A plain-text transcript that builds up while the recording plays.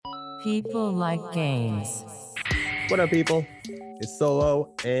People like games. What up, people? It's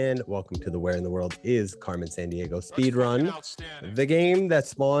Solo, and welcome to the Where in the World is Carmen Sandiego Speedrun, the game that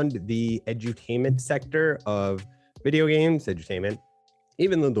spawned the edutainment sector of video games. Edutainment,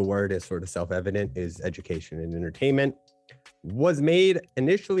 even though the word is sort of self-evident, is education and entertainment. Was made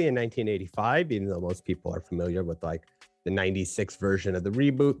initially in 1985, even though most people are familiar with like the 96 version of the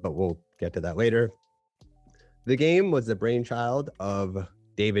reboot, but we'll get to that later. The game was the brainchild of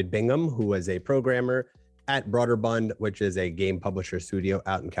David Bingham, who was a programmer at Broderbund, which is a game publisher studio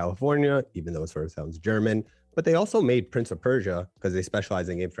out in California, even though it sort of sounds German. But they also made Prince of Persia because they specialize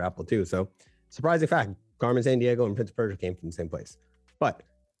in games for Apple too. So surprising fact, Carmen Sandiego and Prince of Persia came from the same place. But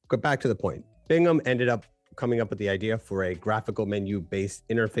go back to the point. Bingham ended up coming up with the idea for a graphical menu-based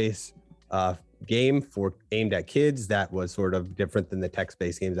interface game aimed at kids that was sort of different than the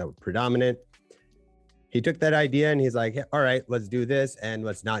text-based games that were predominant. He took that idea and he's like, all right, let's do this. And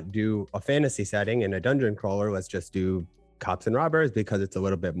let's not do a fantasy setting in a dungeon crawler. Let's just do cops and robbers because it's a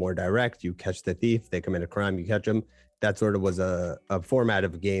little bit more direct. You catch the thief, they commit a crime, you catch them. That sort of was a format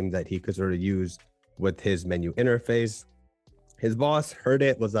of a game that he could sort of use with his menu interface. His boss heard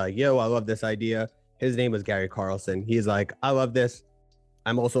it, was like, yo, I love this idea. His name was Gary Carlson. He's like, I love this.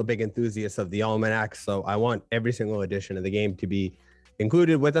 I'm also a big enthusiast of the Almanac. So I want every single edition of the game to be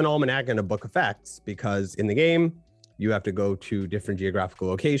included with an almanac and a book of facts, because in the game, you have to go to different geographical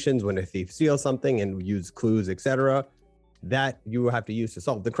locations when a thief steals something and use clues, etc. that you have to use to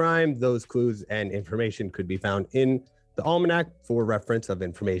solve the crime. Those clues and information could be found in the almanac for reference of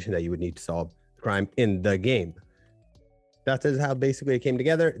information that you would need to solve the crime in the game. That is how basically it came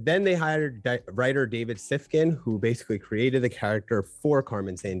together. Then they hired writer David Sifkin, who basically created the character for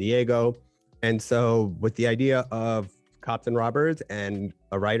Carmen Sandiego. And so with the idea of cops and robbers and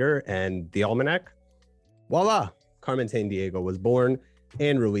a writer and the almanac, voila, Carmen Sandiego was born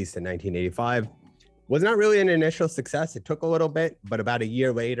and released in 1985. Was not really an initial success. It took a little bit, but about a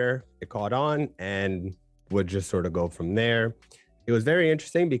year later, it caught on and would just sort of go from there. It was very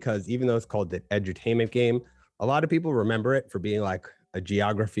interesting because even though it's called the edutainment game, a lot of people remember it for being like a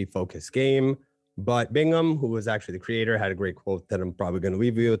geography-focused game. But Bingham, who was actually the creator, had a great quote that I'm probably going to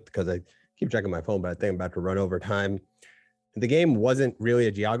leave you with because I keep checking my phone, but I think I'm about to run over time. The game wasn't really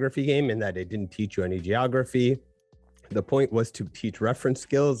a geography game in that it didn't teach you any geography. The point was to teach reference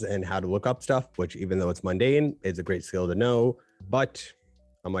skills and how to look up stuff, which even though it's mundane, is a great skill to know. But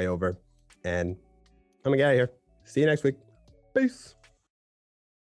I'm way over and I'm gonna get out of here. See you next week. Peace.